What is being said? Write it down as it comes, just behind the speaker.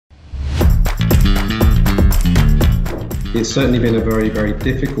It's certainly been a very, very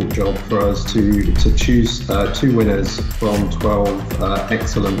difficult job for us to choose two winners from 12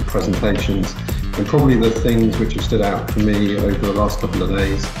 excellent presentations. And probably the things which have stood out for me over the last couple of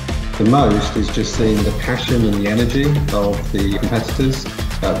days the most is just seeing the passion and the energy of the competitors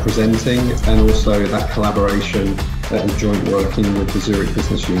presenting, and also that collaboration and joint working with the Zurich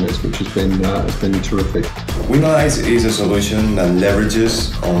business units, which has been terrific. Wenalyze is a solution that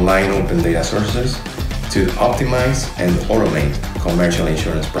leverages online open data sources to optimize and automate commercial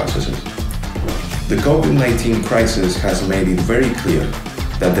insurance processes. The COVID-19 crisis has made it very clear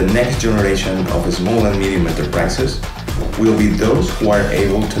that the next generation of small and medium enterprises will be those who are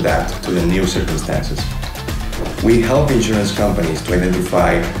able to adapt to the new circumstances. We help insurance companies to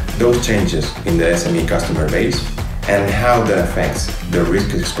identify those changes in the SME customer base and how that affects their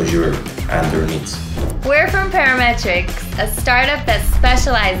risk exposure and their needs. We're from Parametrix, a startup that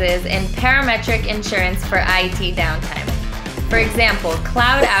specializes in parametric insurance for IT downtime. For example,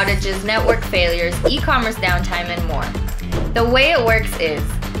 cloud outages, network failures, e-commerce downtime, and more. The way it works is,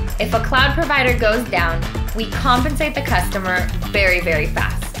 if a cloud provider goes down, we compensate the customer very, very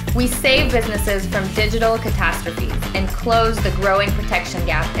fast. We save businesses from digital catastrophes and close the growing protection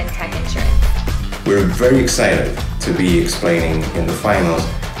gap in tech insurance. We're very excited to be explaining in the finals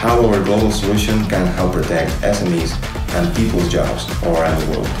how our global solution can help protect SMEs and people's jobs all around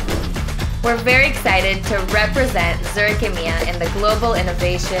the world. We're very excited to represent Zurich EMEA in the Global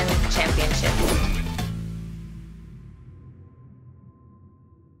Innovation Championship.